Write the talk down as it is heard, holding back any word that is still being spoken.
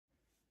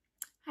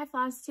Hi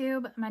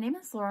Flosstube, my name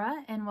is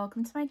Laura and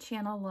welcome to my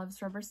channel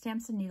Loves Rubber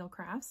Stamps and Needle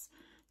Crafts.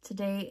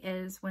 Today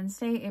is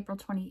Wednesday, April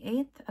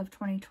 28th of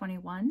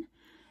 2021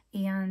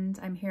 and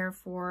I'm here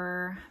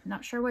for, I'm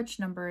not sure which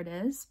number it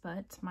is,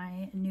 but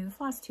my new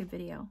Flosstube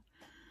video.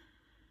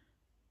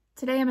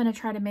 Today I'm going to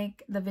try to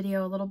make the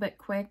video a little bit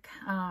quick.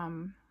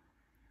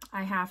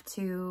 I have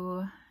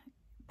to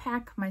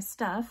pack my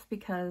stuff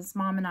because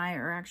Mom and I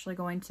are actually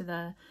going to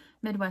the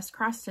Midwest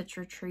Cross Stitch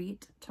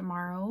Retreat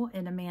tomorrow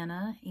in Aimee,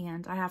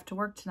 and I have to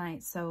work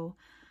tonight, so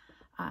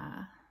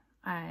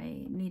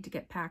I need to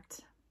get packed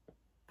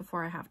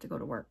before I have to go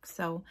to work.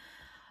 So,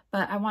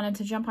 but I wanted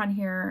to jump on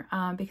here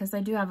because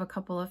I do have a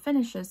couple of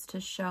finishes to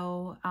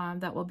show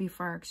that will be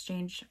for our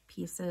exchange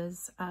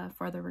pieces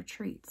for the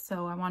retreat.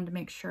 So I wanted to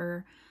make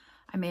sure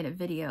I made a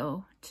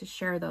video to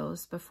share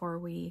those before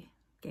we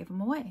gave them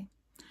away.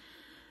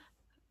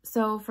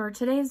 So for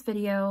today's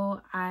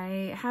video,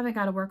 I haven't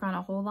got to work on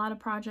a whole lot of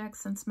projects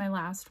since my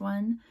last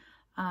one.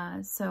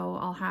 So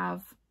I'll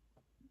have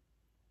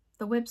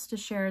the whips to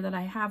share that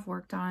I have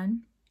worked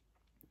on.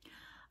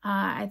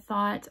 I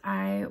thought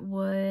I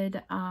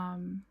would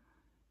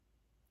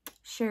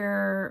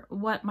share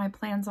what my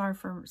plans are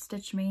for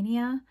Stitch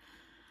Maynia.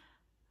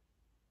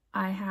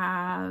 I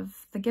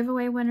have the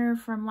giveaway winner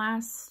from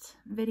last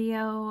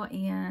video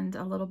and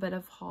a little bit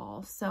of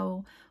haul.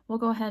 So we'll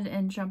go ahead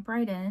and jump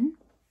right in.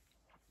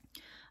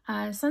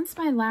 Since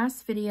my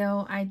last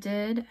video, I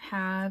did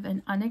have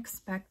an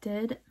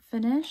unexpected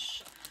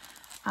finish.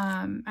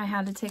 I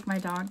had to take my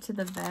dog to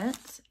the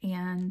vet,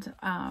 and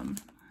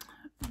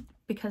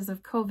because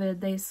of COVID,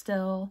 they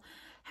still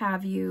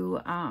have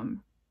you,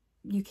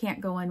 you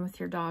can't go in with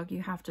your dog.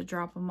 You have to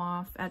drop them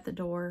off at the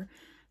door.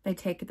 They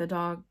take the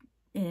dog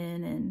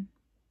in, and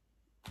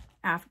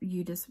after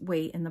you just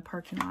wait in the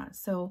parking lot.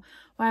 So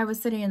while I was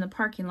sitting in the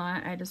parking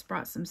lot, I just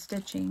brought some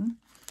stitching.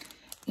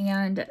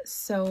 And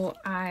so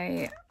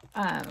I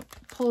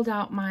pulled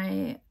out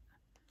my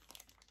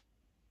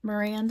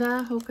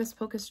Miranda Hocus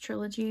Pocus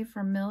Trilogy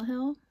from Mill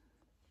Hill,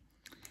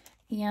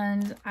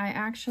 and I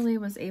actually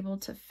was able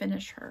to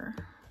finish her.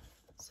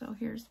 So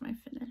here's my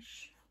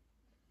finish.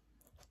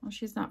 Well,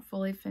 she's not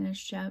fully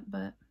finished yet,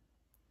 but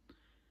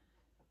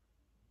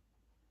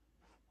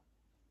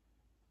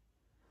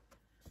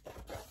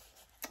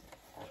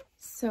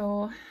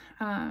so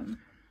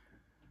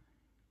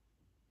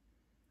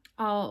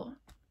I'll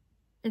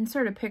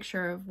insert a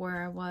picture of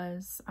where I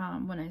was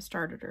when I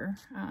started her,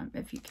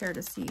 if you care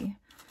to see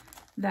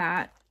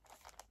that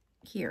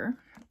here.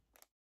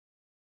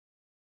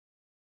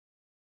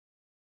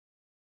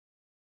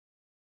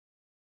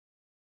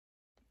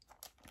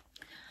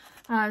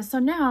 So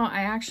now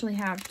I actually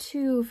have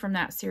 2 from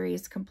that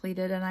series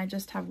completed, and I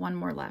just have 1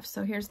 more left.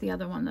 So here's the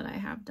other one that I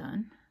have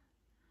done.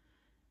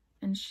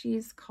 And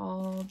she's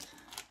called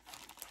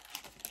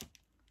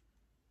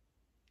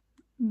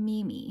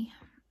Aimee.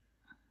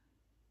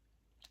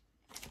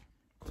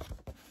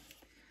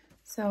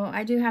 So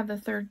I do have the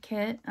 3rd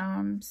kit,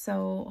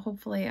 so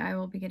hopefully I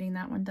will be getting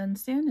that one done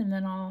soon, and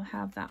then I'll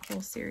have that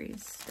whole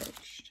series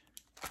stitched.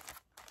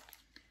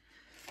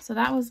 So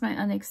that was my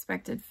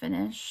unexpected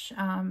finish.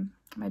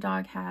 My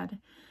dog had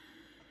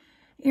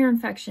ear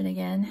infection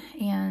again,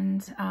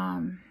 and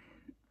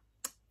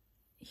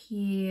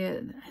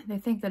they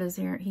think that his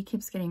ear, he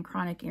keeps getting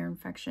chronic ear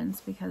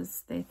infections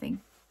because they think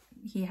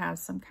he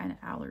has some kind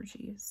of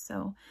allergies.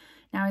 So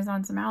now he's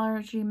on some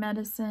allergy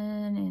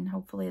medicine, and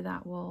hopefully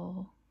that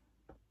will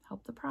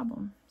help the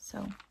problem.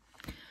 So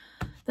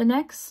the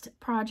next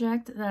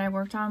project that I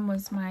worked on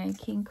was my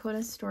King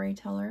Coda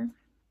Storyteller,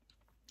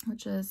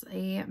 which is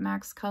a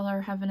Max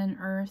Color Heaven and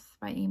Earth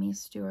by Aimee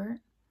Stewart.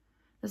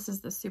 This is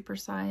the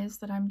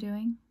Supersize that I'm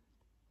doing.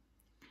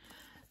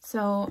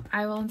 So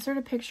I will insert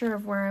a picture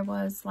of where I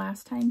was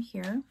last time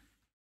here.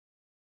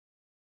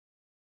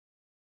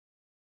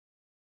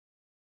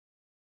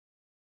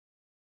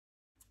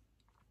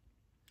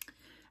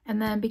 And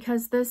then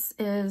because this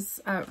is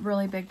a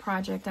really big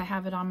project, I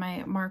have it on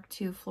my Mark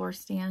II floor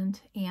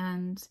stand,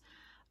 and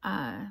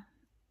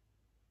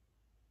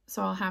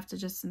so I'll have to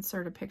just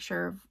insert a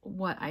picture of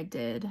what I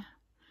did.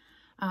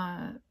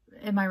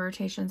 In my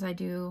rotations, I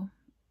do,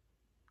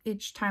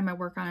 each time I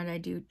work on it, I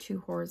do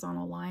 2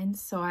 horizontal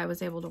lines, so I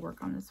was able to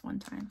work on this one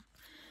time.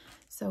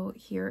 So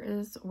here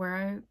is where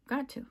I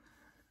got to.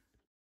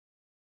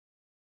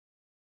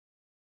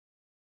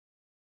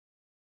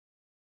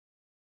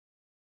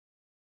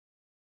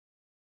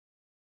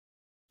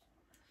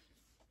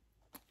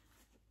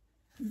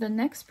 The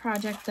next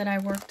project that I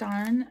worked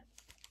on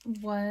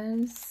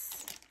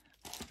was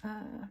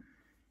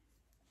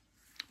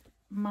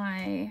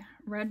my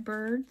Red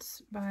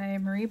Birds by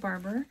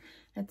Barber.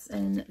 It's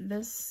in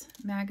this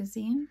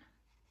magazine.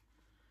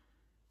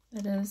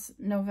 It is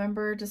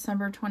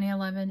November-December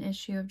 2011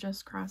 issue of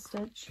Just Cross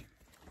Stitch.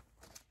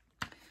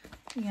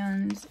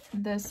 And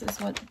this is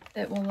what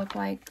it will look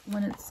like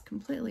when it's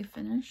completely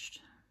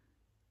finished.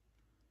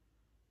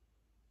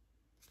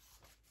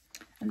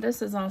 And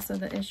this is also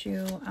the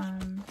issue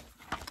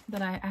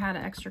that I had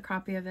an extra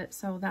copy of it,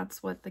 so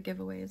that's what the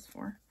giveaway is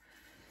for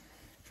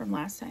from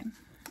last time.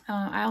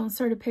 I'll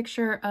insert a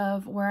picture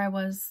of where I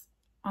was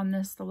on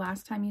this the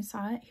last time you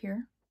saw it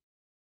here.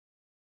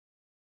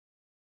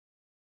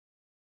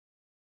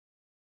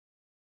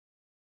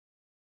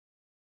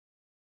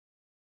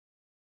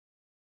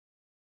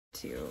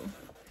 To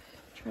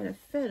try to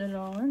fit it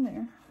all in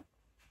there.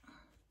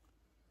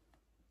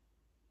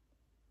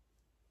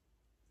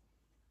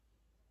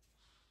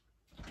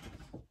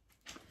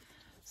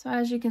 So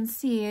as you can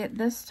see,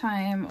 this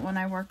time when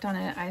I worked on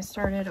it, I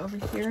started over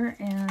here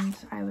and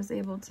I was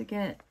able to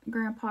get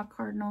Grandpa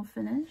Cardinal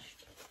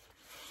finished.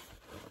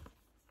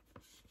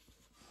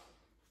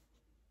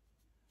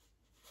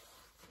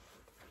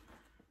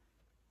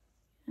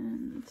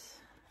 And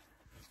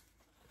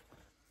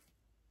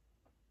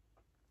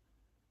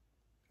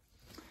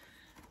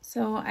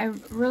so I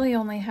really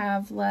only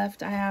have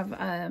left, I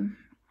have,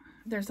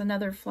 there's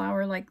another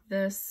flower like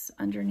this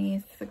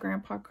underneath the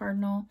Grandpa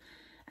Cardinal.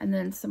 And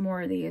then some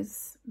more of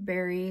these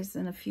berries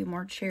and a few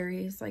more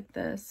cherries like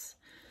this.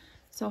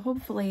 So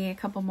hopefully a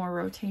couple more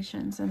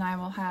rotations and I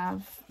will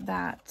have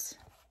that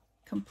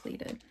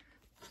completed.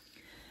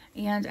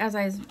 And as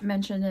I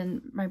mentioned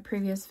in my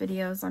previous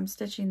videos, I'm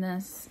stitching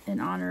this in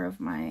honor of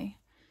my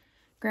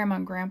grandma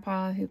and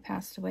grandpa who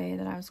passed away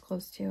that I was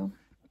close to.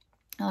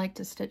 I like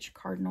to stitch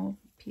cardinal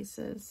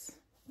pieces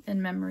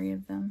in memory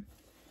of them.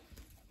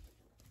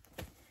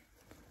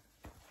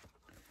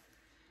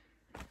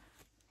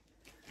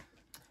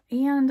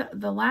 And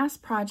the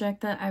last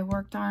project that I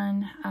worked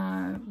on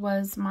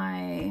was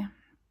my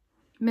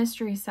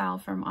mystery Sal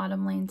from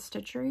Autumn Lane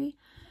Stitchery.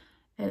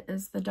 It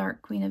is the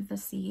Dark Queen of the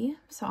Sea.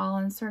 So I'll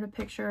insert a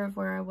picture of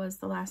where I was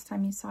the last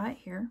time you saw it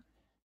here.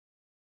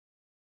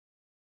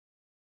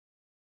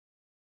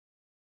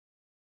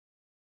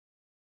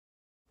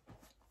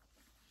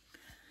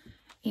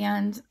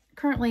 And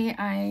currently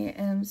I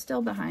am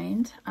still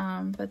behind,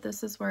 but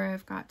this is where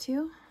I've got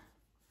to.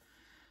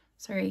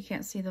 Sorry, you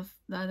can't see the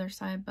other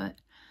side, but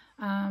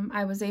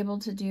I was able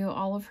to do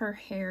all of her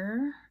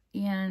hair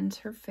and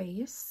her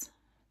face.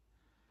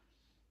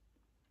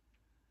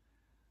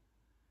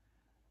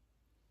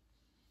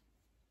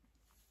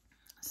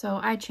 So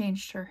I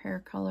changed her hair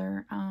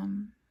color. I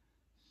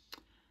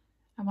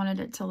wanted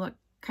it to look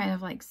kind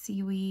of like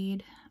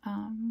seaweed,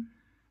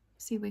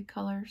 seaweed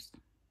colors.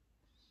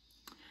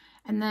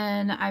 And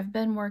then I've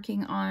been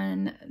working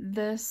on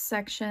this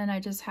section. I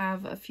just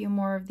have a few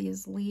more of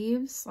these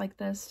leaves like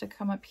this to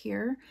come up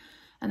here.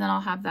 And then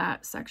I'll have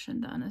that section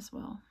done as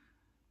well.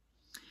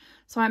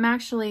 So I'm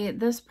actually,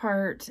 this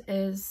part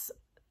is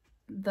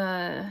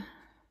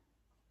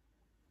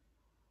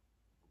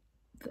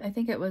I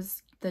think it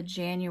was the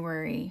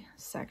January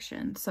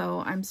section.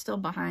 So I'm still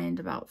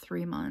behind about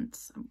 3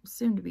 months,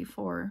 soon to be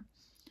 4.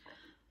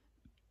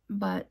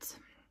 But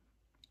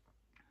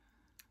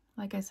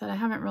like I said, I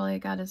haven't really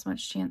got as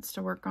much chance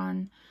to work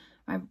on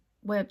my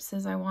whips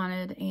as I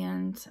wanted.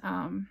 And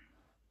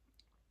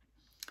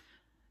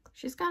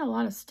she's got a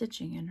lot of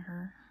stitching in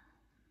her.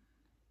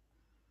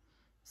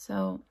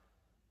 So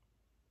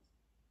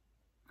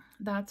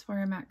that's where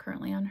I'm at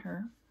currently on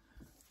her.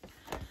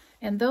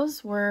 And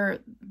those were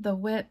the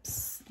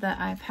whips that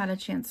I've had a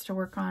chance to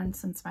work on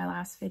since my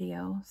last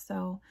video.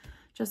 So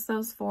just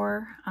those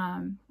 4.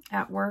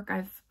 At work,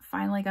 I've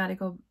finally got to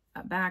go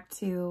back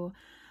to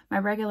my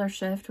regular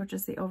shift, which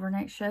is the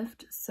overnight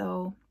shift.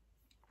 So,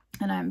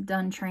 and I'm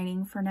done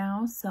training for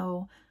now.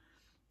 So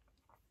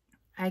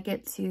I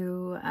get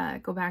to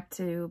go back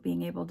to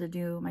being able to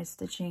do my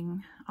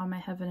stitching on my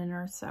Heaven and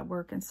Earths at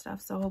work and stuff.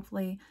 So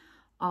hopefully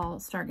I'll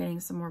start getting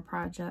some more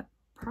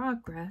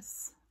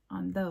progress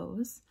on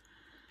those.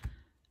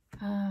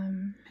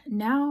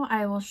 Now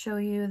I will show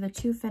you the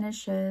 2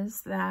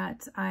 finishes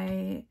that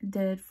I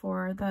did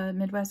for the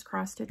Midwest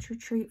Cross Stitch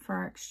Retreat for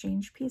our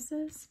exchange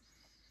pieces.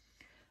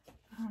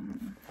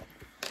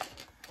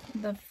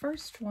 The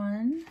first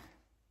one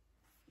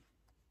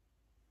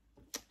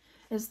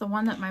is the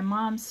one that my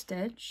mom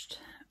stitched.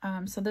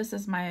 So this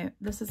is my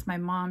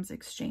mom's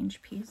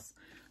exchange piece.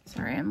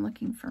 Sorry, I'm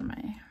looking for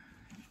my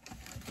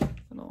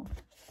little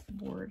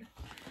board.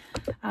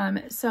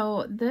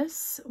 So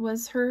this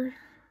was her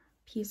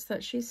piece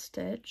that she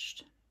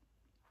stitched.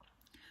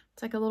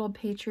 It's like a little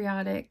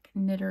patriotic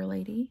knitter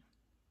lady.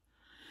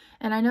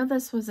 And I know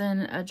this was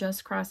in a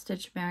Just Cross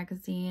Stitch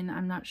magazine.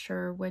 I'm not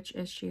sure which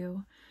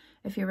issue.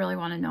 If you really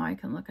want to know, I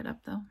can look it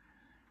up though.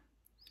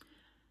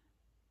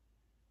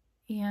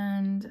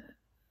 And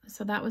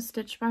so that was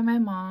stitched by my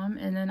mom,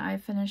 and then I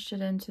finished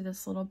it into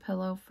this little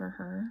pillow for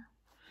her.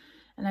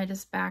 And I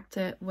just backed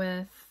it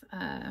with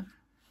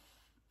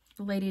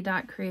Lady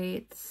Dot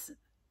Creates,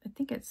 I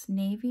think it's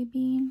navy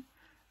bean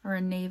or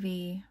a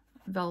navy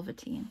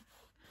velveteen.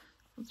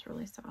 It's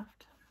really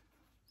soft.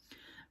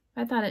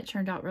 I thought it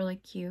turned out really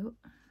cute.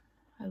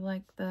 I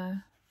like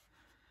the...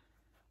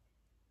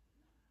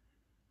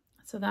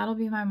 So that'll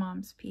be my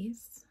mom's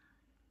piece.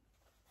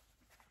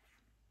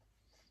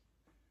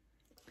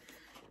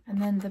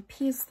 And then the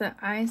piece that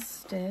I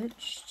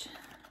stitched,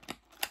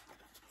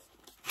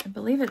 I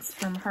believe it's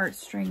from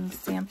Heartstring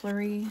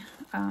Samplery.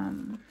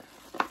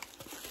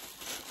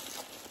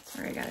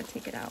 Sorry, I gotta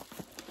take it out.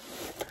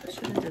 I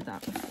should have did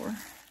that before.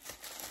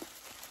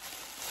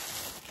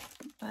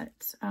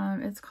 But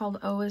it's called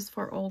O is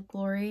for Old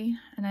Glory,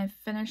 and I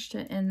finished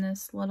it in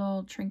this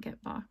little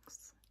trinket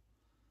box.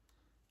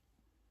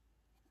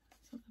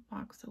 So the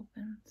box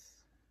opens.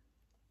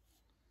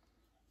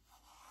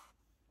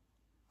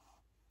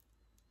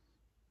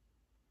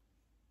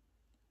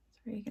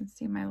 So you can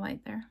see my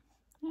light there.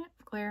 Yeah,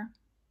 glare.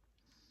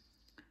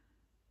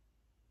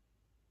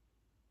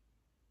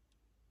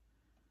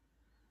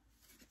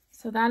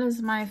 So that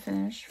is my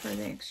finish for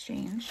the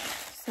exchange.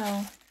 So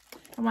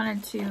I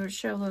wanted to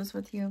show those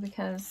with you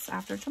because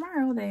after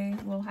tomorrow they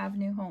will have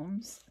new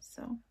homes.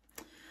 So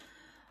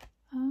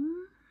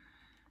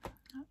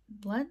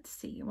let's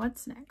see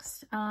what's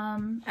next.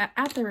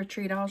 At the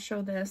retreat I'll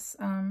show this.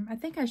 I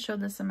think I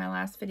showed this in my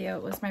last video.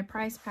 It was my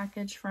prize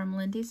package from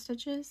Lindy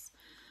Stitches.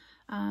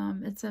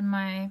 It's in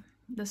my,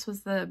 this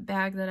was the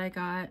bag that I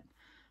got.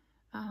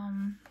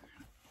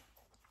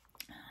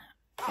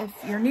 If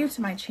you're new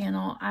to my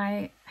channel,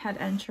 I had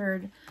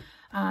entered,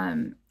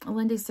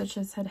 Lindy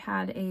Stitches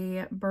had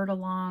a bird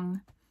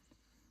along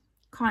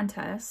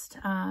contest,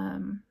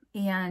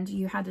 and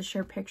you had to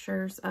share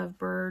pictures of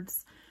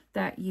birds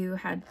that you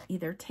had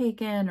either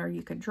taken, or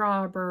you could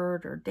draw a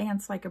bird or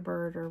dance like a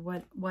bird or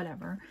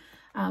whatever.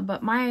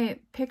 But my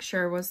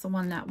picture was the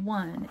one that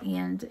won,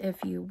 and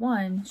if you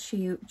won,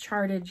 she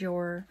charted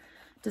your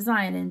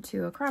design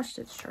into a cross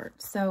stitch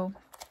chart. So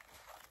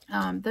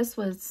this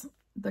was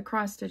the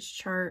cross stitch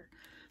chart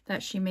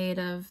that she made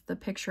of the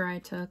picture I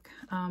took,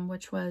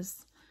 which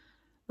was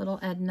little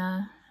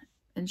Edna,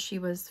 and she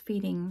was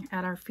feeding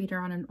at our feeder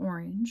on an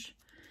orange.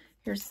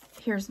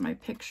 Here's my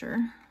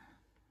picture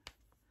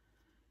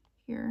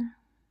here.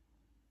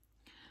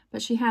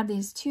 But she had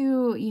these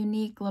two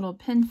unique little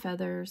pin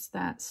feathers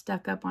that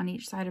stuck up on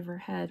each side of her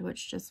head,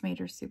 which just made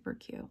her super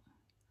cute.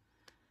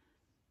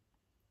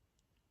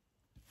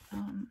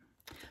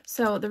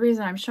 So the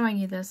reason I'm showing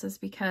you this is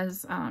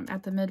because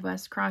at the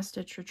Midwest Cross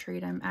Stitch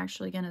Retreat, I'm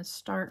actually going to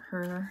start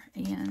her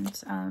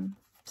and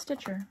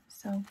stitch her.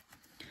 So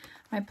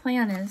my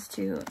plan is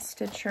to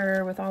stitch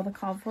her with all the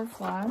called for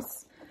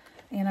floss,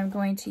 and I'm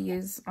going to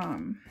use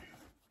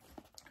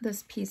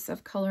this piece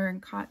of color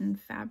and cotton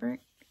fabric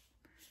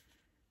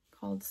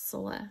called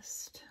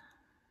Celeste.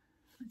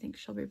 I think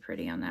she'll be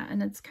pretty on that,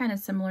 and it's kind of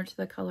similar to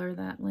the color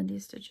that Lindy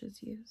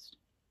Stitches used.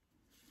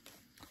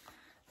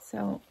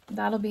 So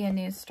that'll be a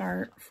new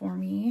start for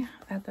me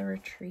at the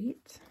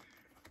retreat.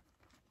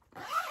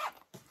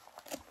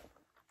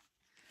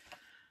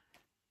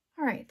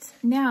 All right,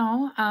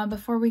 now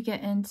before we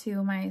get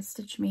into my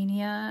Stitch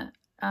Maynia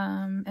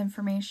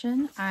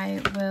information,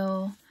 I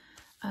will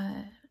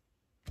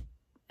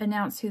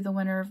announce who the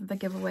winner of the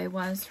giveaway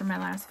was from my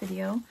last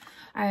video.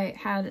 I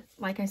had,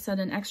 like I said,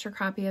 an extra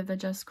copy of the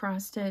Just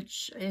Cross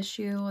Stitch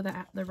issue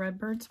that the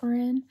Redbirds were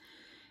in.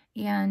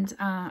 And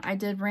I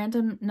did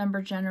random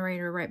number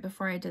generator right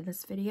before I did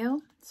this video.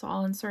 So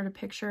I'll insert a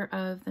picture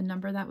of the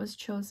number that was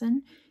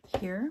chosen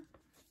here.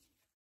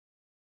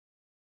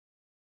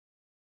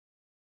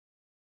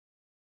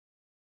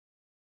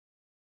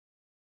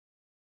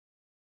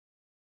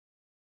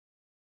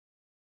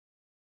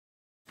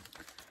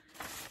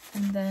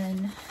 And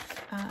then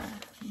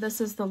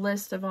this is the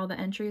list of all the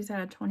entries. I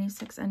had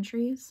 26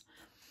 entries.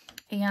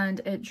 And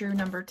it drew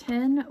number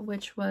 10,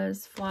 which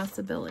was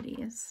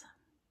Flossabilities.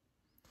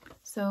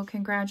 So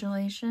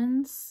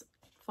congratulations,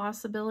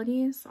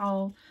 Flossabilities.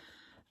 I'll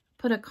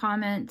put a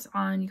comment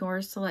on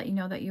yours to let you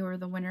know that you are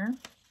the winner.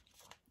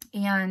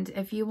 And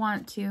if you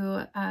want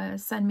to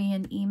send me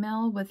an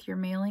email with your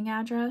mailing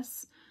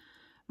address,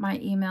 my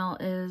email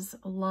is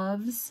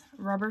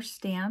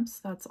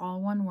lovesrubberstamps, that's all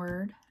one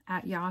word,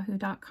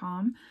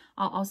 @yahoo.com.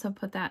 I'll also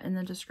put that in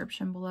the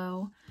description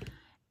below.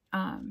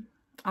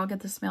 I'll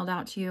get this mailed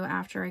out to you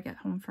after I get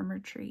home from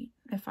retreat,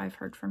 if I've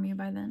heard from you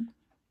by then.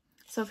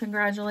 So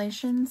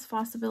congratulations,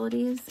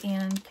 Flossabilities,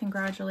 and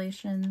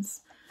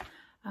congratulations,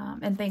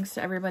 and thanks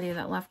to everybody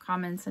that left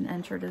comments and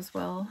entered as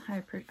well.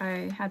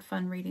 I had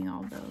fun reading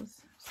all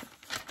those. So.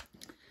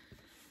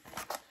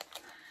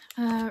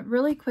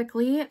 Really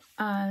quickly,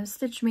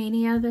 Stitch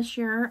Maynia this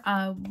year,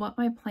 what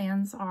my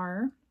plans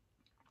are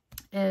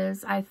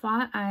is I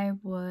thought I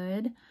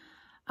would,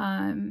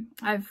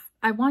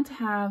 I want to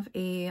have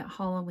a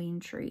Halloween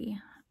tree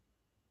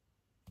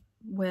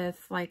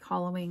with like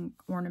Halloween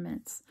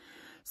ornaments.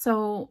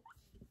 So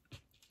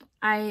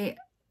I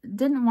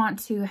didn't want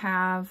to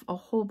have a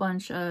whole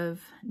bunch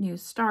of new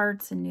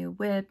starts and new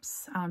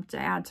whips to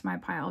add to my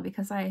pile,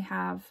 because I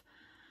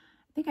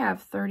think I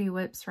have 30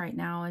 whips right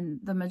now,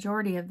 and the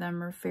majority of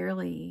them are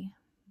fairly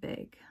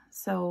big.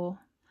 So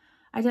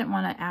I didn't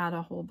want to add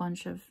a whole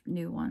bunch of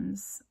new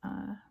ones.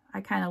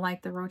 I kind of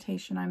like the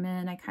rotation I'm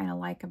in. I kind of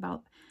like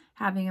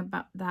having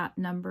about that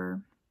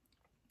number,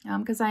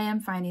 because I am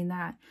finding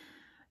that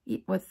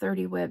with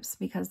 30 whips,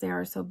 because they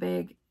are so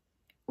big,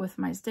 with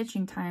my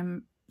stitching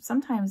time,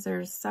 sometimes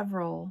there's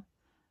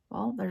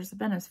there's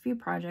been a few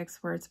projects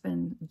where it's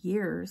been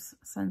years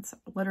since,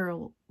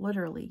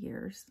 literally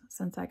years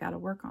since I got to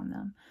work on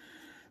them.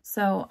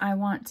 So I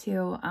want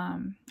to,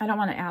 I don't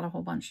want to add a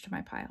whole bunch to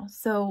my pile.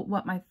 So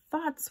what my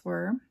thoughts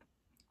were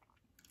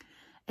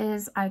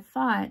is I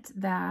thought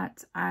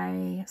that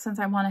since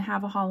I want to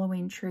have a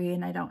Halloween tree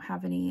and I don't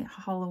have any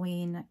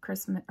Halloween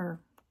Christmas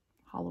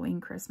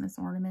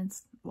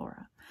ornaments,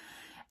 Laura,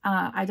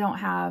 I don't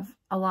have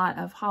a lot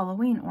of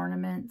Halloween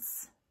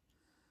ornaments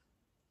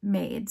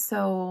made.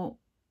 So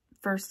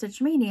for Stitch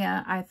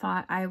Maynia, I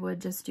thought I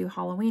would just do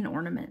Halloween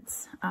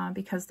ornaments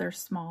because they're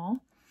small.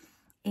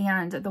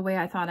 And the way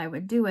I thought I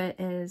would do it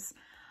is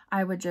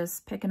I would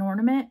just pick an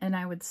ornament and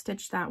I would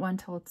stitch that one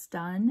till it's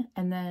done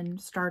and then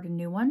start a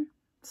new one,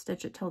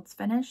 stitch it till it's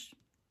finished,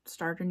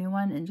 start a new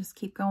one, and just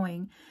keep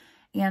going.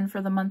 And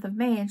for the month of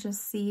May,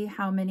 just see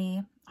how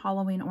many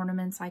Halloween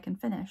ornaments I can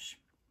finish.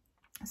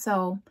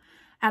 So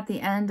at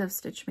the end of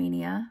Stitch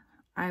Maynia,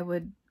 I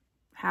would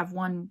have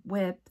one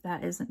whip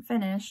that isn't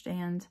finished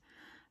and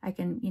I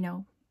can, you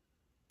know,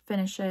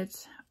 finish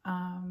it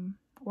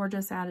or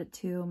just add it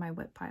to my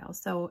whip pile.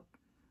 So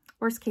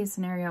worst case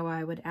scenario,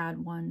 I would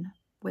add one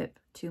whip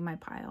to my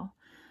pile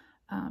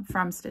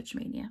from Stitch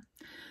Maynia.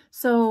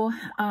 So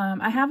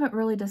I haven't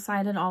really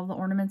decided all the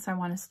ornaments I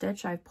want to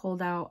stitch. I've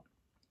pulled out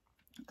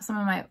some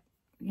of my,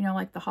 you know,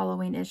 like the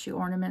Halloween issue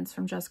ornaments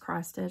from Just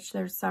Cross Stitch.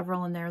 There's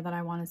several in there that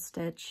I want to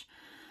stitch,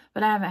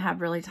 but I haven't had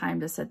really time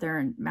to sit there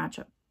and match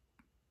up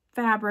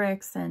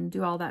fabrics and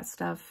do all that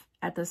stuff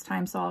at this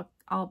time. So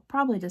I'll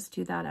probably just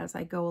do that as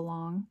I go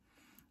along.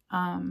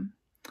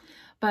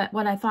 But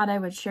what I thought I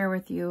would share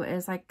with you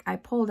is I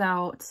pulled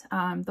out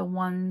the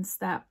ones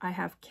that I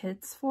have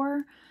kits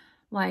for,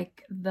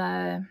 like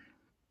the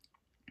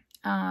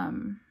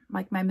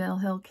like my Mill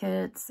Hill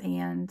kits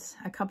and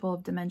a couple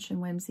of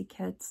Dimension Whimsy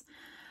kits,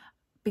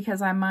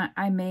 because I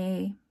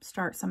may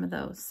start some of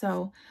those.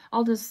 So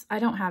I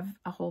don't have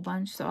a whole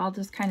bunch, so I'll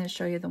just kind of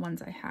show you the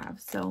ones I have.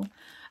 So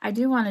I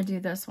do want to do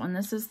this one.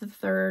 This is the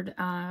third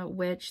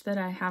witch that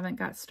I haven't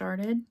got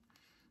started,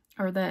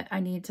 or that I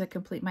need to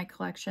complete my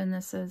collection.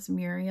 This is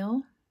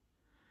Muriel.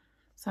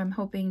 So I'm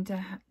hoping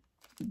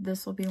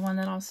this will be one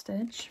that I'll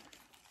stitch.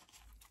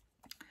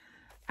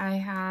 I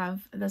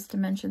have this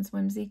Dimensions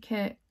Whimsy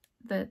kit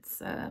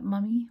that's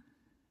Mummy.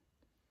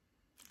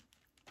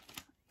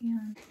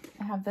 And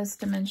I have this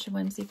Dimension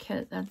Whimsy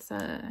kit that's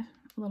a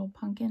little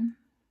pumpkin.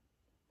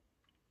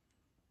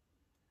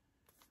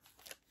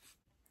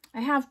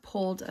 I have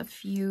pulled a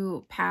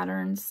few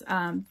patterns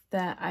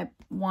that I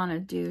want to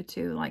do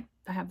too. Like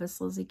I have this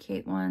Lizzie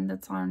Kate one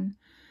that's on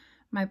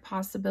my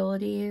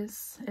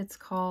possibilities. It's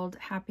called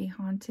Happy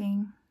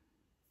Haunting.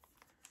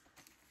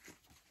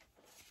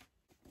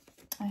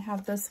 I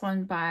have this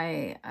one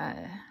by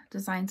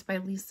Designs by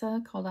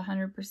Lisa called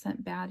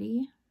 100%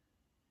 Baddie.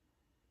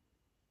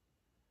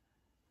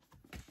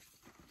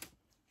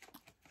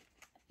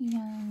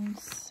 And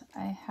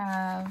I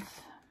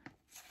have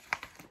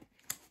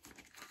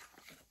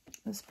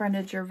this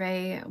Brenda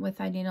Gervais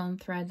with I Needle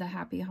and Thread, the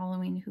Happy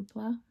Halloween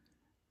Hoopla.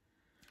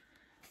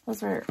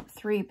 Those are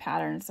 3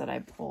 patterns that I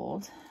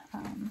pulled.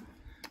 And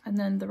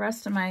then the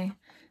rest of I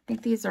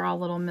think these are all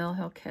little Mill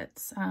Hill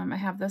kits. I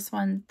have this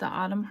one, the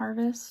Autumn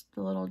Harvest,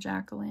 the little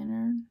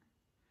Jack-o'-lantern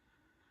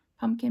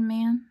Pumpkin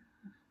Man.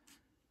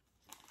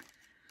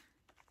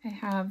 I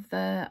have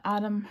the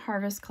Autumn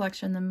Harvest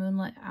collection, the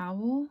Moonlit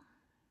Owl.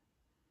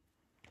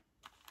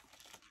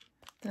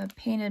 The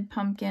Painted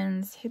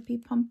Pumpkins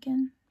Hippie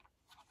Pumpkin.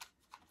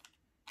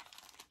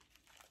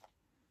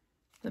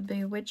 The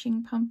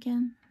Bewitching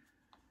Pumpkin.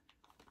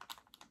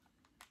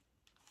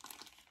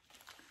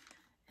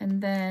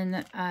 And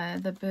then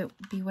the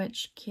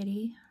Bewitched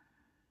Kitty.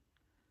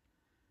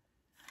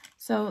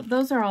 So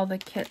those are all the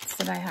kits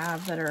that I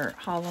have that are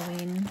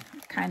Halloween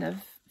kind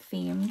of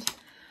themed.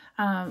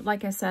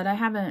 Like I said, I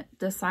haven't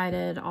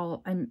decided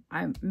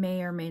I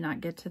may or may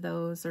not get to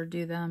those or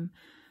do them.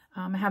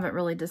 I haven't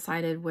really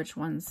decided which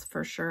ones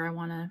for sure I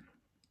want to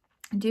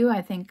do.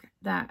 I think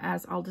that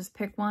I'll just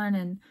pick one,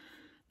 and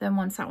then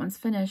once that one's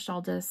finished,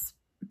 I'll just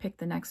pick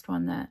the next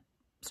one that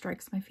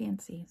strikes my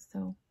fancy.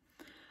 So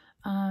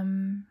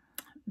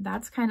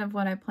that's kind of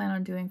what I plan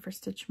on doing for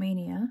Stitch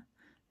Maynia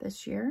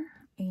this year.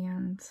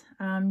 And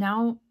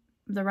now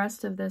the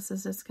rest of this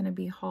is just going to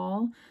be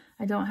haul.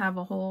 I don't have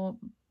a whole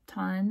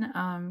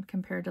ton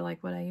compared to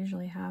like what I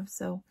usually have.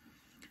 So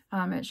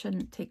it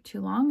shouldn't take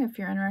too long if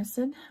you're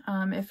interested.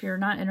 If you're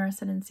not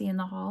interested in seeing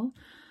the haul,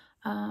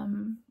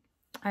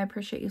 I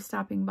appreciate you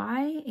stopping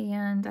by,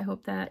 and I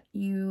hope that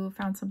you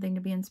found something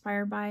to be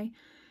inspired by,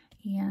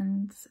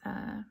 and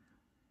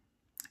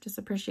just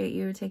appreciate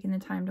you taking the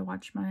time to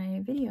watch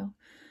my video.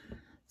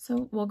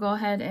 So we'll go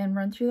ahead and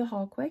run through the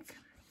haul quick.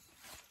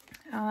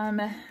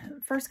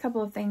 First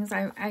couple of things,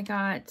 I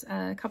got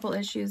a couple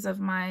issues of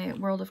my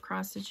World of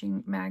Cross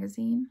Stitching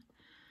magazine.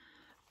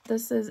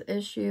 This is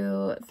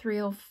issue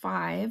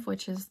 305,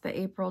 which is the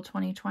April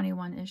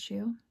 2021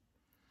 issue.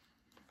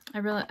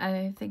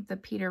 I think the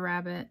Peter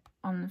Rabbit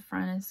on the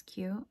front is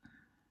cute.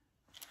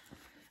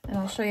 And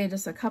I'll show you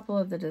just a couple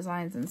of the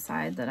designs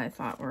inside that I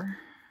thought were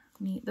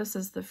neat. This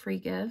is the free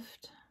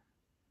gift.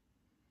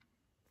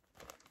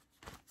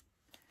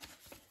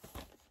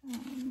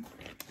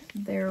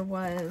 there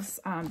was,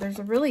 there's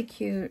a really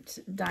cute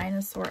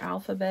dinosaur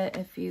alphabet.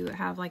 If you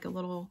have like a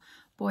little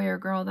boy or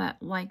girl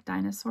that like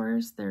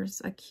dinosaurs,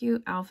 there's a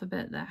cute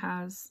alphabet that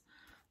has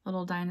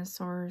little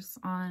dinosaurs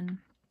on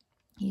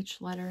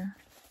each letter.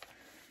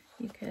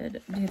 You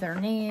could do their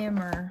name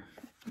or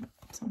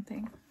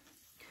something.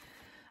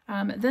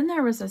 Then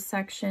there was a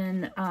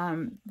section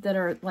that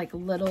are like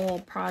little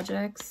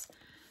projects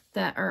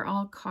that are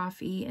all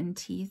coffee and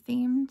tea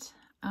themed.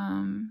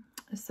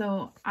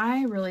 So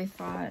I really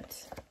thought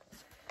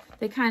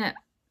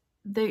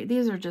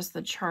these are just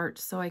the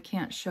charts, so I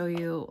can't show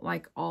you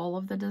like all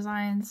of the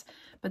designs,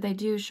 but they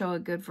do show a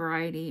good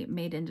variety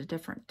made into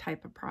different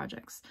type of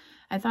projects.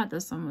 I thought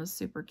this one was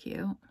super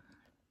cute.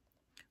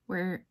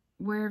 Where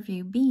have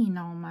you been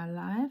all my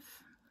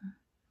life?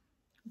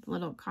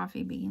 Little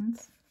coffee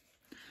beans.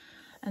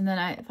 And then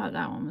I thought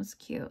that one was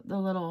cute. The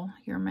little,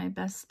 you're my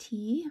best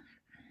tea.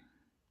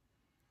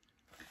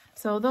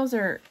 So those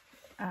are,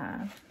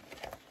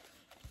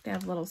 they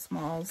have little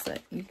smalls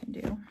that you can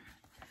do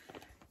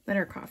that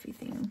are coffee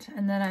themed.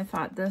 And then I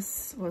thought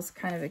this was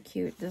kind of a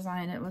cute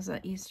design. It was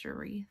an Easter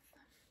wreath.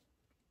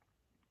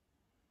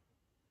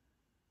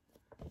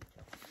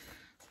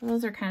 So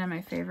those are kind of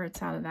my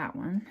favorites out of that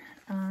one.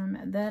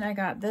 Then I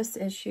got this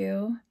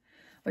issue,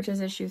 which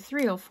is issue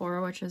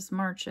 304, which is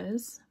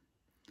Marches.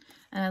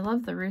 And I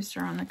love the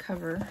rooster on the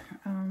cover.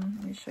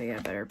 Let me show you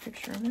a better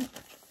picture of it.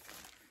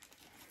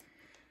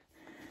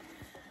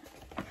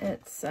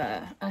 It's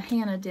a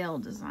Hannah Dale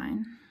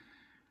design.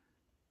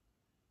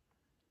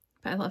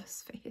 But I love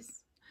his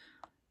face.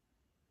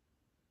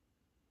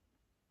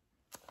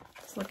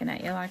 Just looking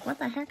at you like, what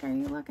the heck are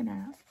you looking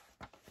at?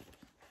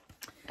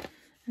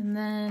 And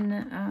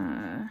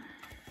then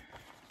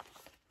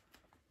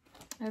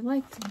I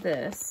liked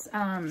this.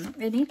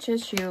 In each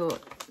issue,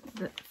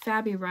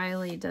 Fabi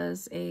Riley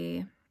does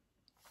a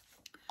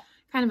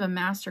kind of a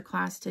master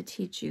class to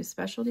teach you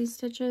specialty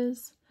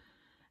stitches.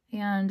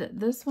 And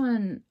this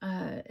one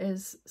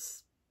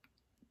is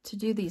to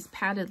do these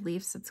padded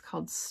leaves. It's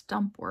called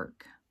stump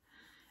work.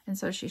 And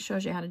so she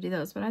shows you how to do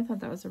those. But I thought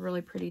that was a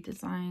really pretty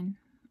design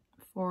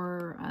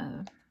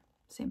for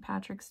St.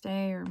 Patrick's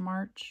Day or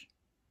March.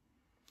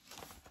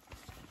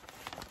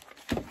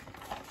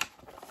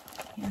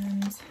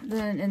 And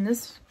then in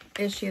this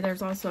issue,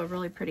 there's also a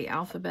really pretty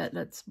alphabet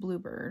that's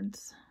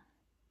bluebirds.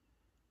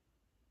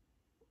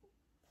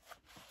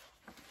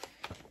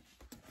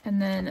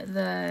 And then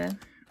the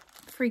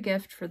free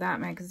gift for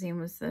that magazine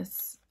was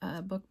this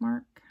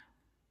bookmark,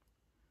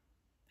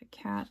 the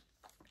cat.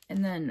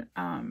 And then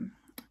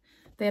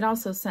they had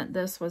also sent,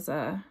 this was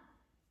a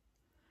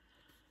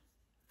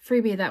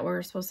freebie that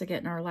we're supposed to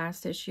get in our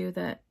last issue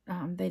that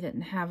they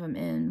didn't have them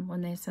in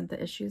when they sent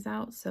the issues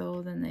out.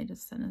 So then they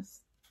just sent us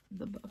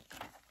the book.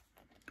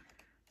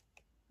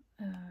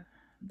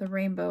 The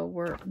rainbow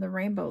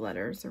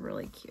letters are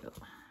really cute.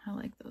 I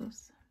like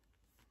those.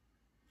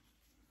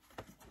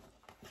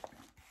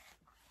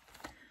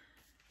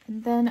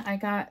 And then I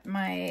got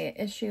my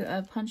issue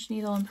of Punch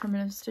Needle and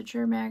Primitive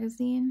Stitcher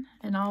magazine,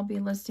 and I'll be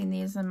listing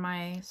these in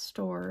my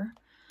store.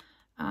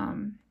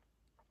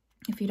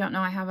 If you don't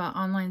know, I have an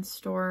online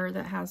store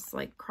that has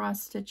like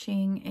cross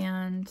stitching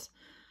and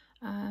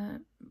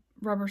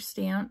rubber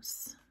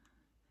stamps.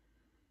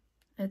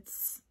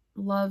 It's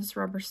Loves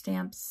Rubber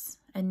Stamps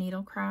and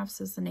Needle Crafts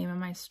is the name of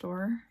my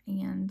store,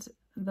 and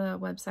the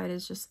website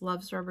is just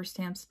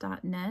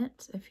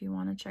lovesrubberstamps.net if you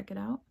want to check it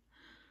out.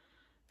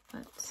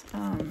 But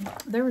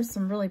there was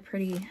some really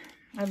pretty,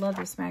 I love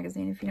this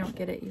magazine. If you don't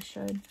get it, you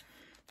should.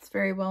 It's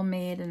very well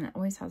made, and it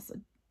always has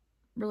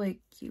really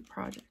cute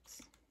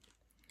projects.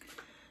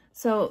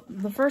 So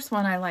the first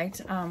one I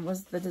liked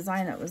was the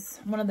design that was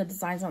one of the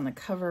designs on the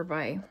cover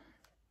by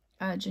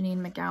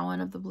Janine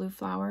McGowan of the Blue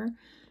Flower.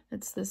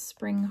 It's this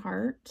spring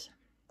heart.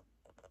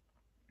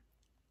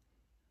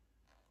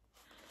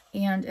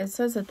 And it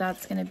says that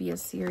that's going to be a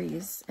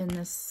series in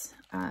this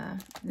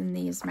in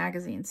these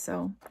magazines.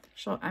 So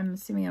I'm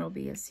assuming it'll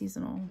be a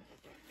seasonal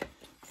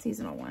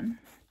one.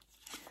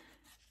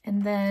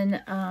 And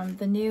then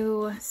the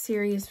new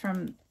series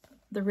from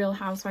the Real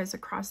Housewives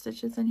of Cross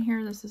Stitch is in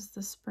here. This is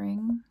the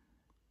spring.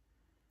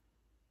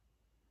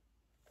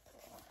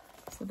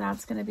 So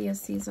that's going to be a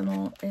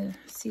seasonal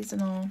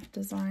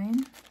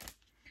design.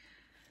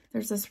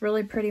 There's this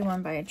really pretty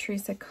one by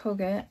Teresa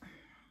Kogut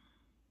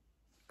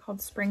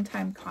called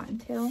Springtime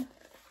Cottontail.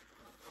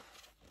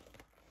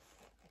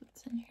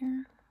 What's in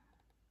here?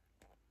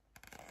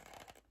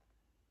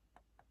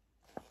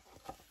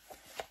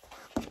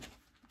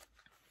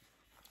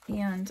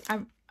 And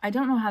I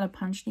don't know how to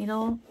punch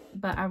needle,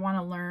 but I want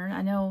to learn.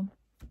 I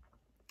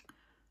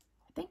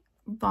think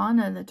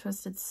Vonna, the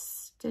Twisted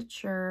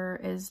Stitcher,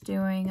 is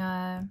doing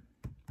a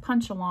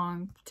punch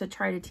along to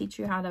try to teach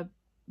you how to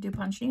do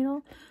punch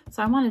needle.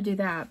 So I want to do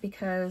that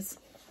because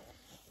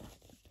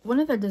one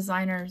of the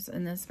designers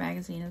in this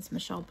magazine is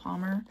Michelle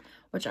Palmer,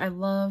 which I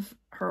love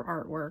her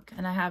artwork,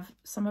 and I have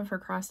some of her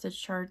cross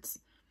stitch charts.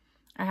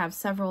 I have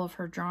several of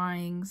her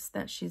drawings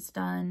that she's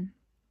done,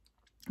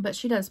 but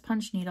she does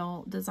punch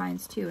needle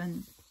designs too,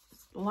 and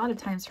a lot of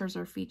times hers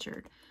are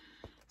featured.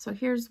 So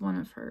here's one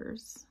of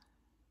hers.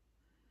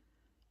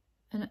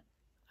 And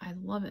I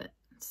love it.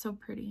 It's so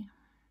pretty.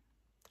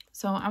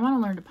 So I want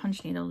to learn to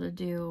punch needle to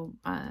do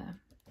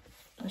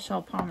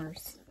Michelle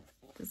Palmer's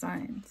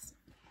designs.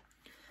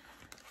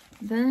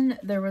 Then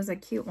there was a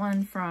cute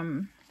one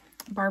from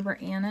Barber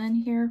Anna in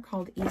here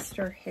called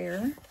Easter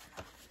Hair.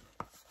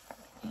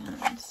 And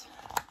it's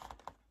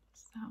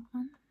that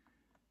one.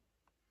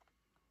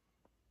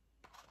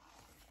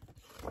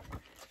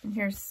 And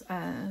here's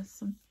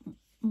some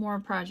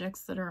more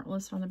projects that aren't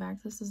listed on the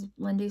back. This is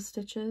Lindy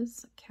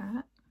Stitches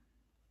cat.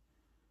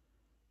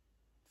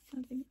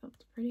 I think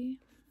that's pretty.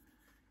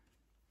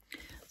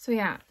 So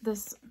yeah,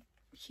 this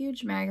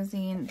huge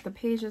magazine. The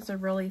pages are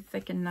really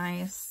thick and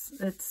nice.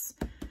 It's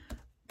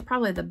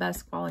probably the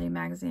best quality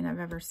magazine I've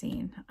ever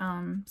seen.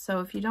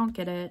 So if you don't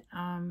get it,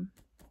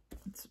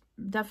 it's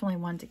definitely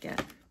one to get.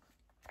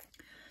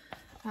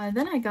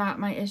 Then I got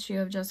my issue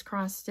of Just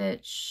Cross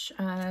Stitch.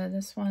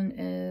 This one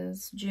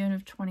is June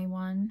of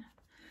 21.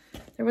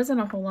 There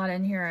wasn't a whole lot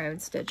in here I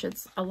would stitch.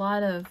 It's a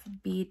lot of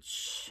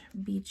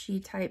beachy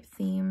type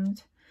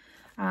themed.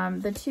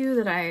 The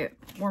two that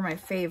were my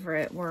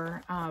favorite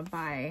were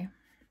by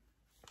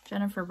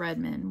Jennifer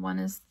Redmond. One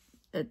is,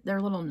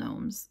 they're little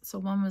gnomes. So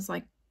one was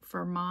like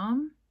for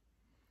mom.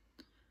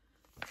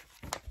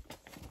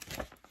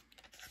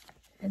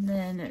 And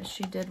then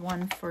she did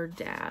one for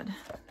dad.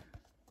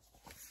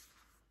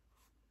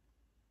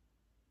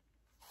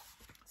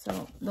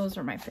 So those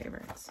are my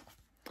favorites.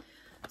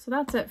 So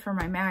that's it for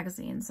my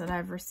magazines that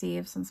I've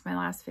received since my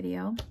last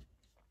video.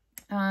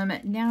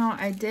 Now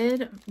I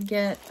did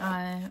get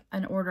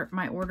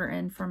my order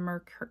in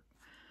from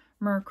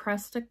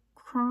mirkrestikom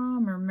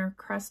or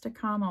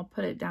mirkrestikom. I'll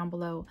put it down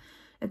below.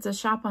 It's a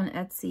shop on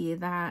Etsy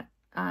that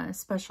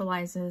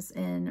specializes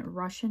in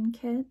Russian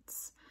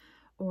kits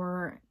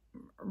or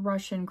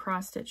Russian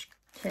cross-stitch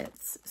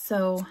kits.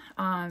 So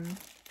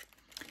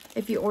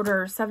if you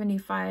order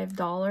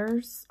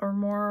 $75 or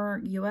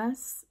more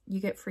US, you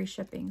get free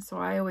shipping. So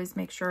I always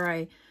make sure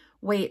I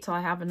wait till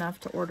I have enough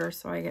to order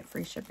so I get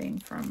free shipping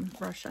from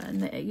Russia.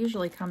 And it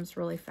usually comes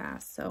really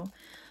fast. So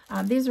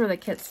these are the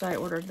kits that I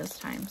ordered this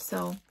time.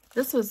 So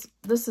this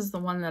is the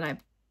one that I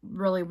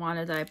really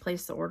wanted that I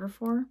placed the order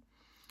for.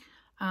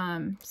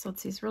 So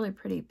it's these really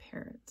pretty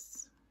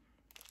parrots.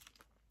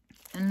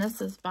 And this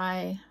is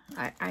by,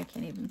 I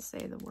can't even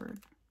say the word.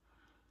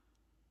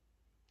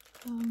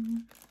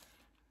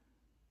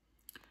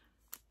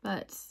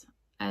 But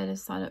I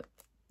just thought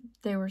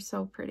they were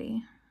so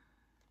pretty.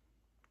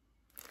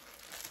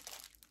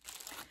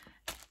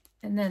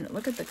 And then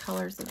look at the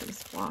colors of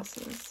these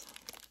flosses.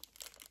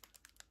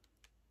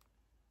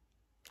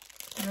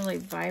 Really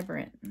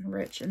vibrant and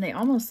rich, and they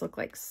almost look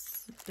like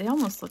silks.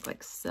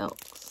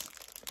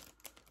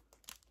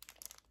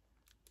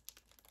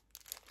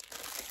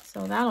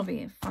 So that'll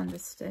be fun to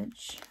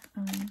stitch.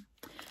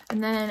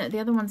 And then the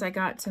other ones I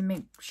got to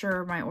make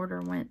sure my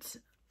order went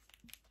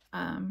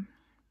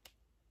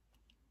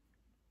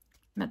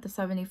met the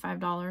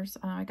 $75.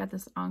 I got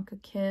this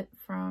Anka kit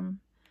from,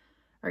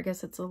 or I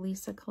guess it's a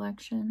Lisa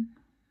collection.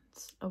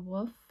 It's a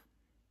wolf.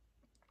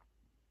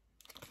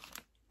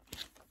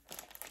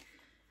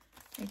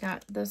 I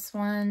got this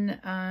one.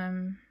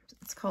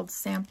 It's called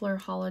Sampler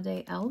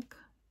Holiday Elk.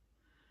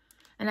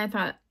 And I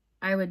thought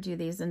I would do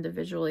these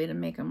individually to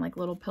make them like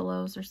little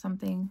pillows or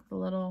something. The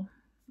little,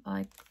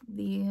 like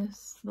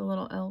these, the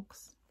little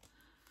elks.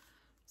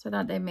 So I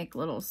thought they make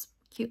little,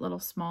 cute little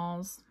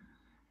smalls.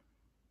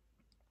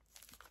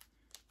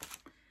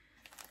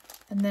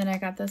 And then I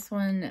got this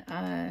one,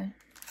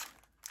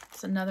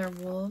 it's another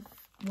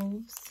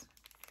wolves.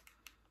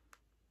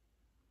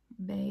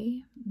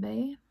 Bay.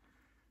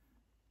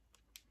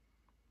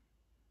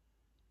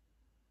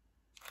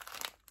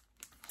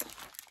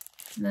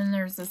 And then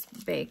there's this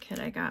bay kit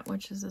I got,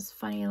 which is this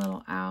funny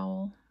little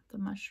owl, the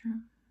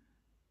mushroom.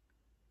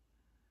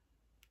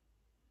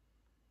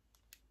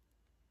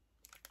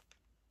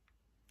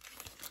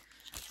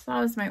 So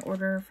that was my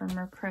order from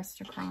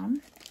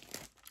mirkrestikom.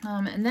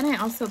 And then I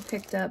also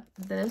picked up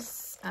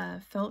this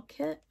felt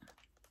kit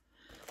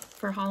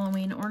for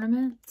Halloween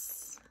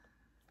ornaments.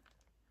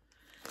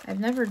 I've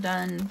never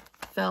done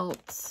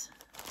felt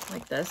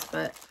like this,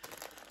 but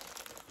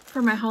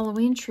for my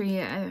Halloween tree,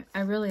 I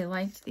really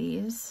liked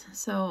these.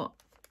 So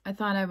I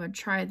thought I would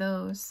try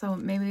those. So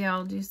maybe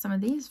I'll do some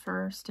of these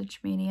for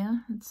Stitch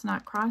Maynia. It's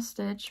not cross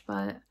stitch,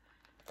 but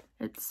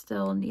it's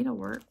still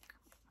needlework.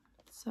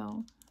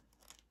 So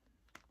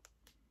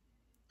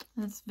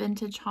it's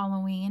vintage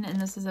Halloween,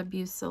 and this is a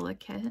Busilla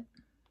kit.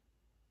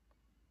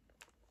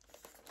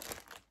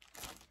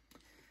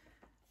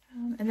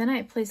 And then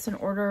I placed an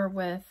order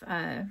with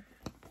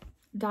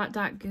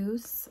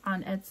DotDotGoose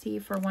on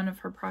Etsy for one of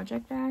her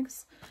project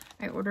bags.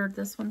 I ordered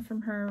this one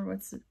from her,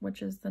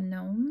 which is the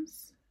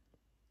gnomes.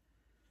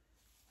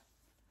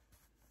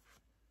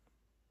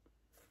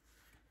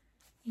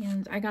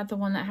 And I got the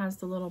one that has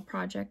the little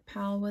project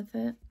pal with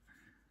it.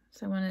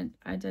 So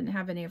I didn't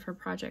have any of her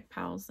project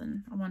pals,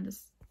 and I wanted to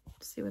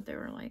see what they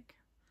were like.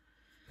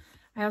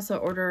 I also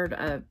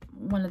ordered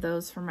one of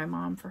those for my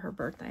mom for her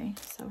birthday,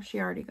 so she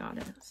already got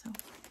it. So,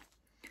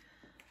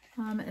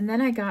 and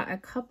then I got a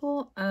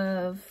couple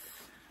of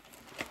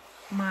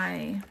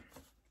my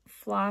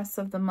floss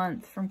of the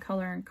month from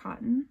Color and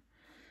Cotton.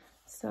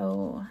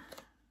 So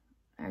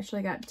I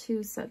actually got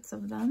 2 sets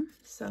of them.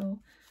 So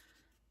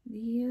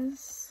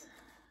these,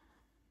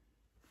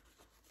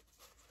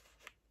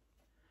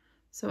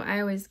 so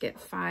I always get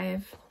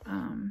 5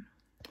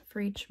 for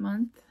each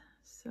month.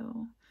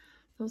 So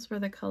those were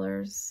the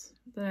colors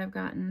that I've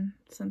gotten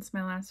since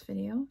my last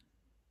video.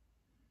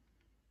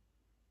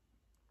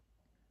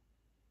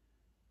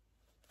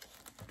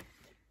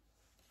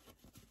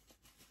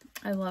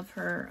 I love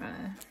her.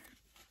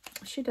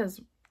 She does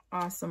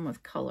awesome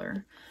with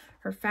color.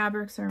 Her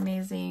fabrics are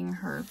amazing.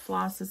 Her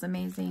floss is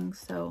amazing.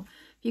 So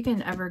if you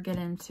can ever get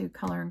into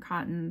Color and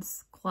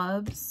Cotton's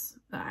clubs,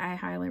 I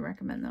highly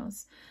recommend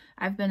those.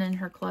 I've been in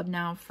her club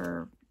now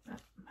for, I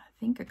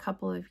think, a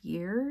couple of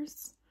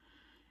years.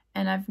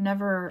 And I've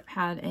never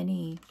had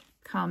any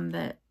come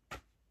that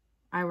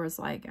I was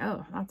like,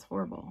 oh, that's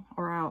horrible.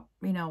 Or out,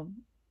 you know,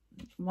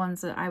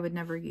 ones that I would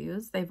never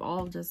use. They've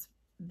all just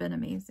been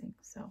amazing.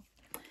 So.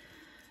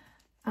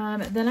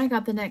 Then I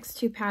got the next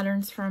 2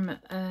 patterns from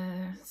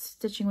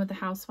Stitching with the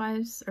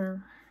Housewives,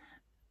 or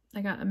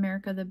I got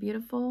America the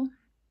Beautiful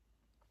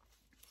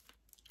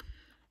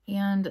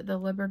and the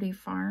Liberty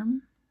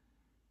Farm.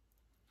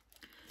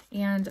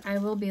 And I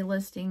will be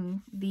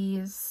listing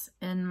these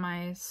in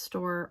my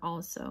store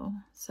also.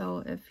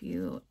 So if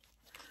you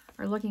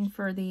are looking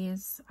for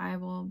these, I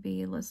will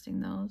be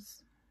listing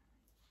those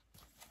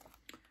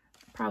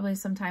probably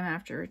sometime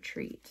after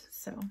retreat.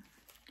 So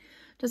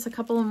just a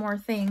couple of more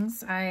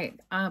things. I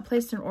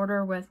placed an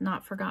order with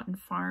Not Forgotten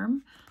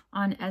Farm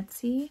on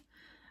Etsy.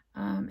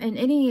 And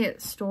any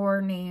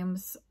store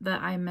names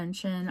that I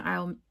mention,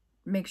 I'll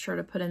make sure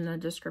to put in the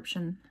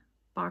description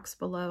box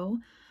below.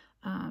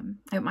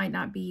 It might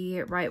not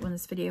be right when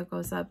this video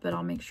goes up, but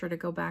I'll make sure to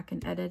go back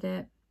and edit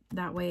it.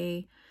 That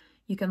way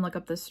you can look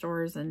up the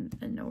stores and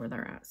know where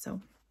they're at.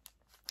 So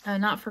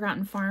Not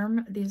Forgotten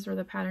Farm, these were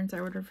the patterns I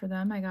ordered for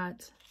them. I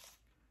got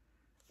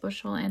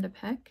Bushel and a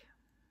Peck.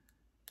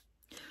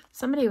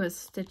 Somebody was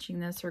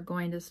stitching this or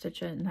going to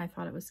stitch it, and I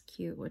thought it was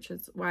cute, which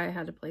is why I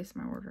had to place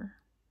my order.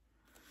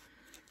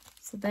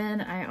 So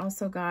then I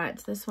also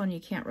got this one. You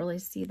can't really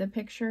see the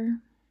picture,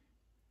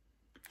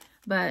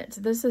 but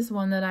this is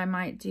one that I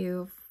might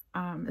do.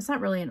 It's not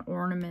really an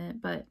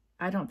ornament, but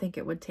I don't think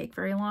it would take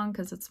very long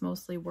because it's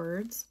mostly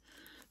words.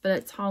 But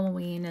it's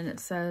Halloween, and it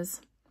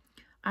says,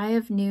 "Eye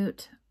of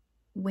Newt,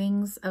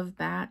 wings of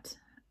bat,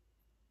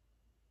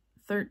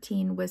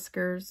 13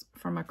 whiskers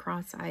from a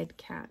cross-eyed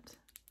cat."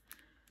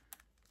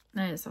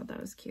 And I just thought that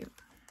was cute.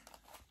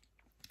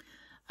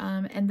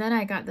 And then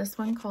I got this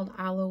one called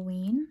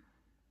Halloween.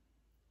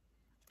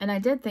 And I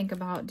did think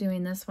about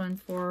doing this one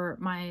for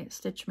my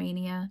Stitch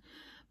Maynia,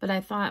 but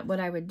I thought what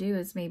I would do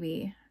is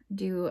maybe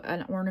do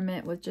an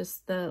ornament with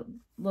just the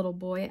little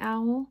boy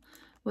owl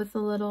with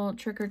the little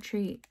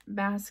trick-or-treat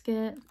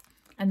basket,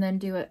 and then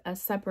do a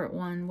separate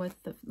one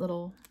with the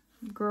little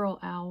girl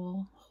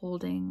owl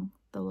holding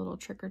the little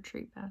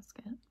trick-or-treat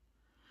basket.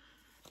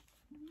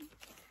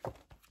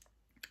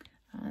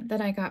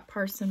 Then I got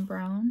Parson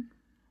Brown.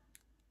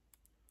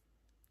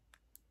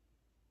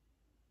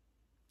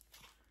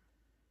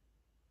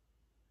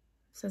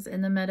 It says,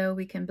 "In the meadow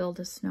we can build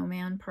a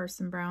snowman,"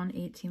 Parson Brown,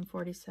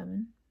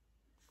 1847.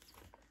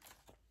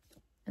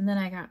 And then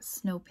I got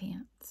Snow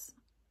Pants.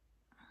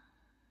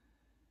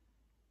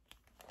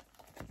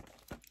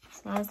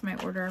 So that was my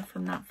order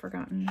from Not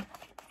Forgotten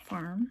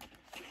Farm.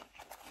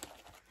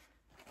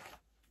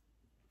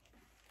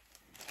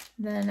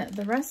 Then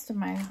the rest of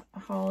my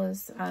haul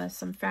is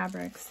some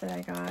fabrics that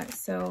I got.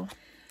 So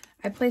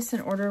I placed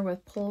an order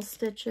with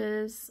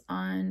PolstitchesDesign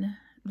on,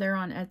 they're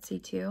on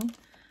Etsy too,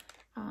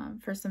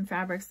 for some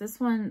fabrics.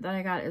 This one that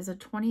I got is a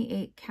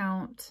 28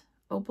 count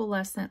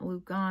opalescent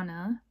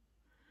Lugana,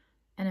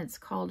 and it's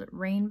called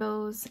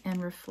Rainbows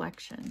and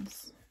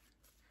Reflections.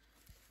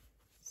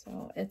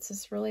 So it's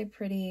this really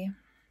pretty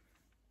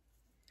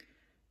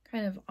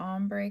kind of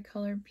ombre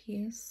colored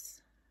piece.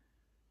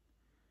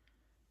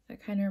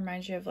 It kind of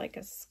reminds you of like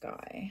a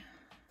sky.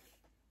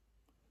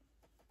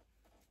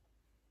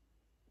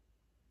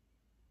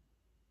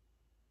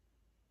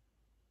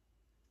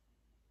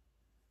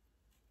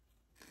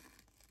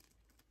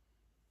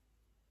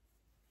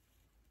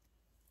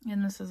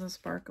 And this is a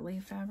sparkly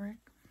fabric.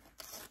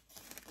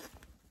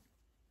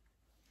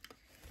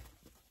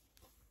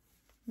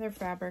 Their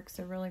fabrics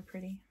are really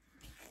pretty.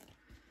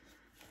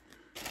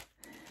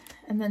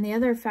 And then the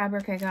other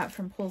fabric I got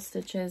from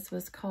PolstitchesDesign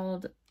was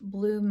called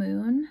Blue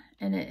Moon,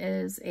 and it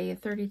is a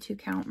 32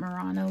 count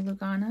Murano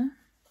Lugana.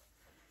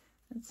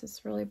 It's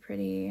this really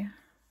pretty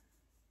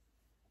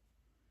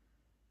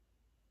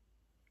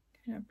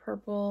kind of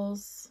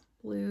purples,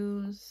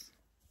 blues.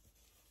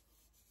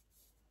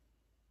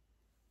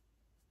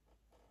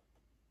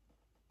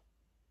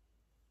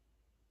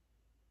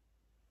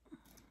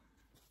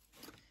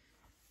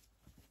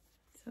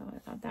 So I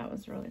thought that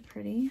was really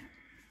pretty.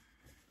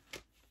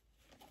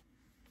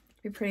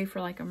 Be pretty for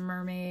like a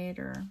mermaid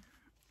or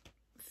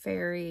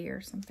fairy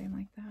or something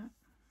like that.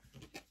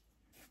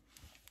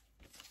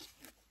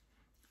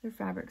 Their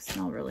fabrics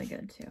smell really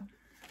good too.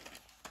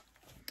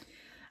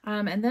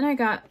 And then I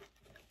got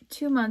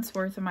 2 months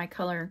worth of my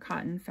Color and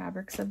Cotton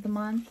fabrics of the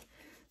month.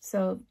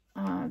 So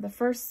the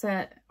first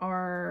set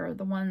are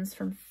the ones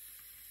from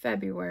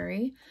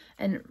February,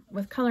 and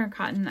with Color and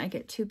Cotton I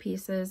get 2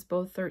 pieces,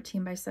 both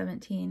 13 by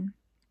 17.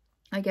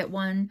 I get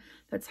one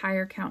that's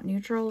higher count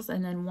neutrals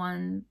and then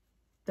one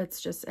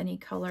that's just any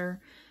color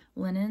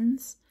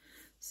linens.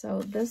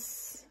 So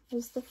this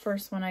was the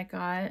first one I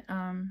got.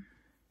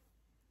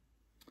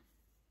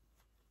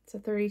 It's a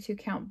 32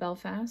 count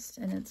Belfast,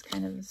 and it's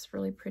kind of this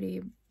really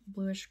pretty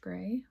bluish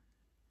gray.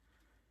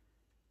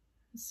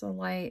 It's a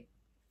light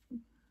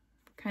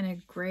kind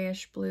of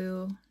grayish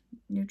blue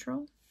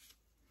neutral.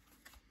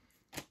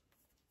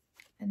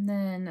 And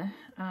then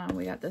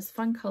we got this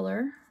fun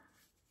color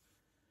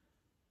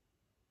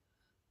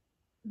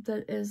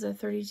that is a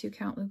 32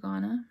 count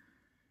Lugana.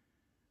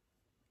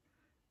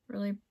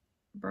 Really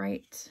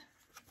bright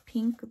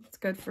pink. It's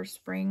good for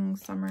spring,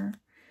 summer.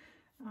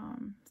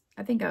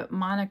 I think a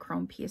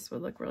monochrome piece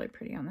would look really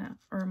pretty on that,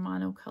 or a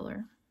mono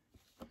color.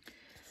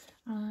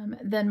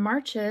 Then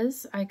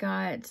Marches, I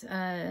got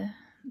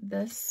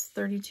this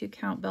 32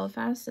 count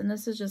Belfast, and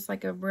this is just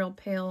like a real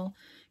pale,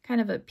 kind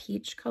of a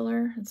peach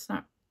color. It's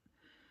not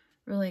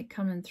really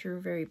coming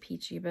through very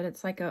peachy, but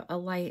it's like a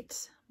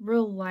light,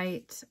 real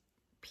light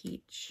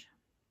peach.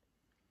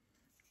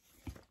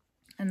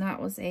 And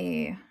that was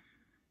a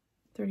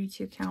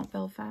 32 count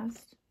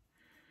Belfast.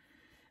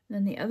 And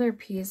then the other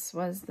piece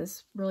was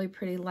this really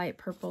pretty light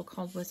purple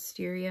called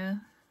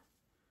Wisteria.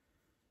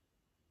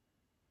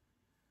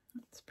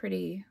 It's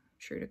pretty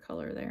true to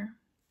color there.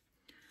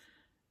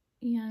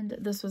 And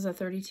this was a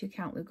 32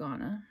 count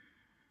Lugana.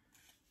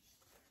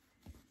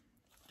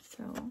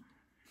 So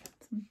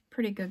some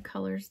pretty good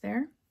colors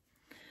there.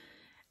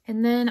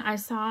 And then I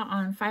saw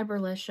on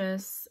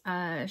Fiberlicious,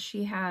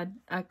 she had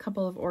a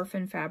couple of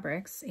orphan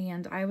fabrics,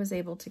 and I was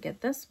able to get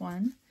this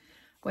one,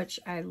 which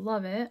I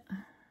love it.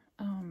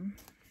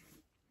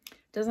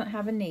 Doesn't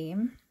have a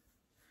name,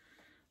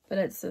 but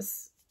it's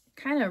this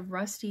kind of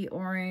rusty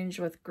orange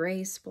with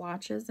gray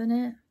splotches in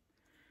it.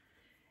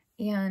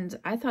 And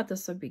I thought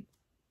this would be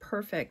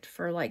perfect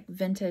for like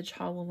vintage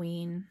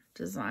Halloween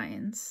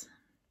designs.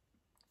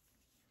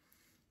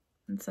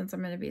 And since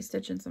I'm going to be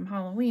stitching some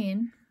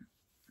Halloween,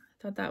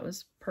 I thought that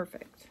was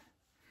perfect.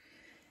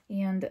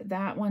 And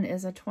that one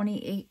is a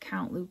 28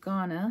 count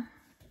Lugana.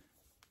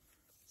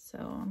 So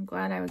I'm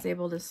glad I was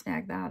able to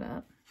snag that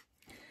up.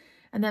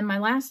 And then my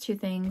last 2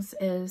 things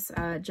is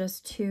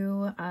just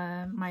 2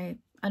 my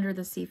Under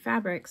the Sea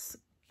Fabrics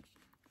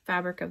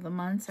fabric of the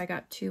months. I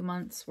got 2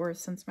 months worth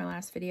since my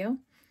last video.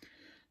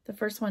 The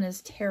first one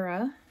is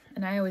Tara,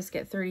 and I always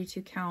get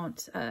 32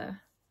 count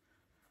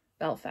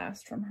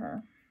Belfast from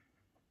her.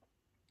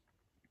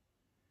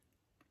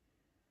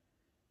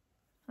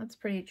 That's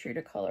pretty true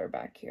to color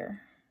back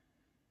here.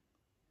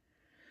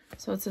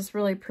 So it's this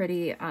really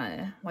pretty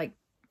like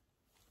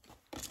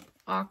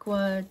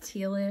aqua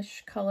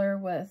tealish color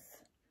with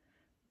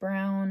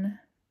brown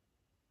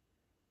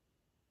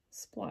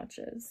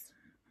splotches.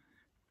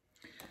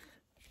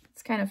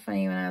 It's kind of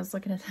funny when I was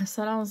looking at this.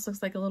 That almost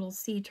looks like a little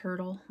sea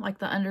turtle, like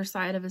the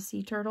underside of a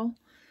sea turtle.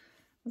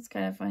 That's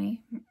kind of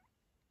funny.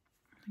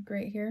 Like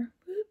right here.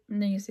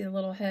 And then you see the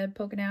little head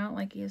poking out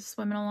like he's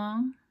swimming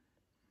along.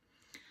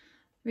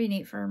 Pretty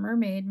neat for a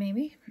mermaid,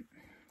 maybe,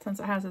 since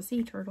it has a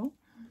sea turtle.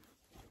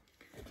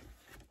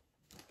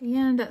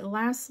 And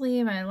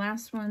lastly, my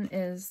last one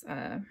is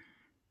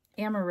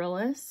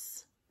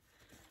Amaryllis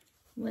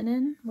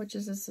linen, which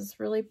is this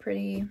really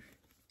pretty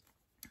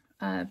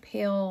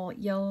pale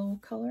yellow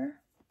color.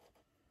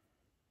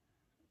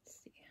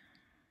 Let's see.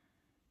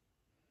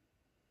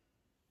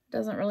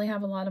 Doesn't really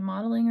have a lot of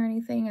modeling or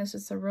anything. It's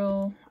just a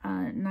real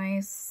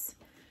nice,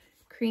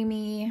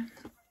 creamy.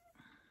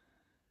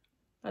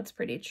 That's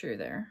pretty true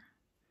there.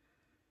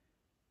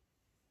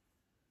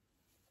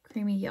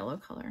 Creamy yellow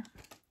color.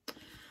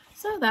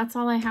 So that's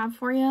all I have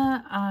for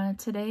you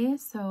today.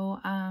 So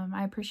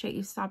I appreciate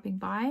you stopping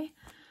by.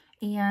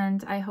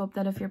 And I hope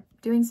that if you're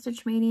doing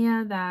Stitch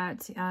Maynia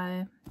that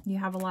you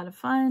have a lot of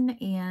fun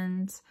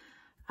and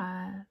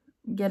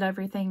get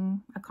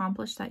everything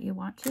accomplished that you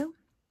want to.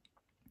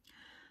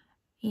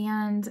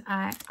 And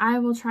I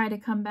will try to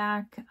come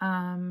back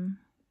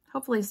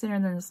hopefully sooner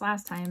than this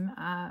last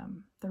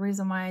time. The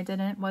reason why I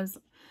didn't was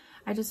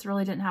I just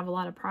really didn't have a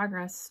lot of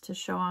progress to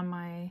show on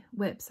my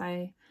whips.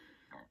 I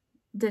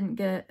didn't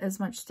get as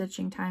much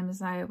stitching time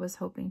as I was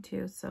hoping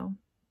to. So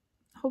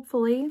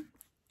hopefully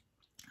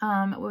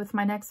with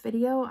my next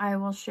video, I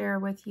will share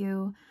with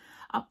you,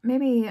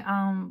 maybe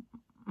Mom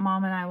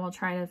and I will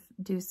try to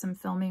do some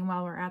filming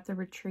while we're at the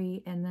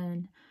retreat, and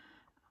then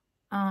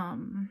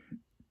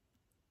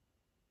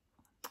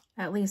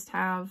at least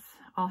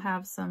I'll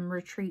have some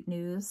retreat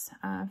news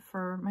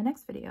for my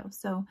next video.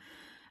 So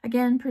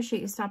again,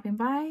 appreciate you stopping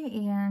by,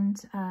 and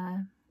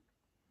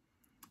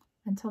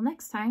until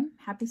next time,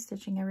 happy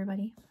stitching,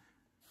 everybody.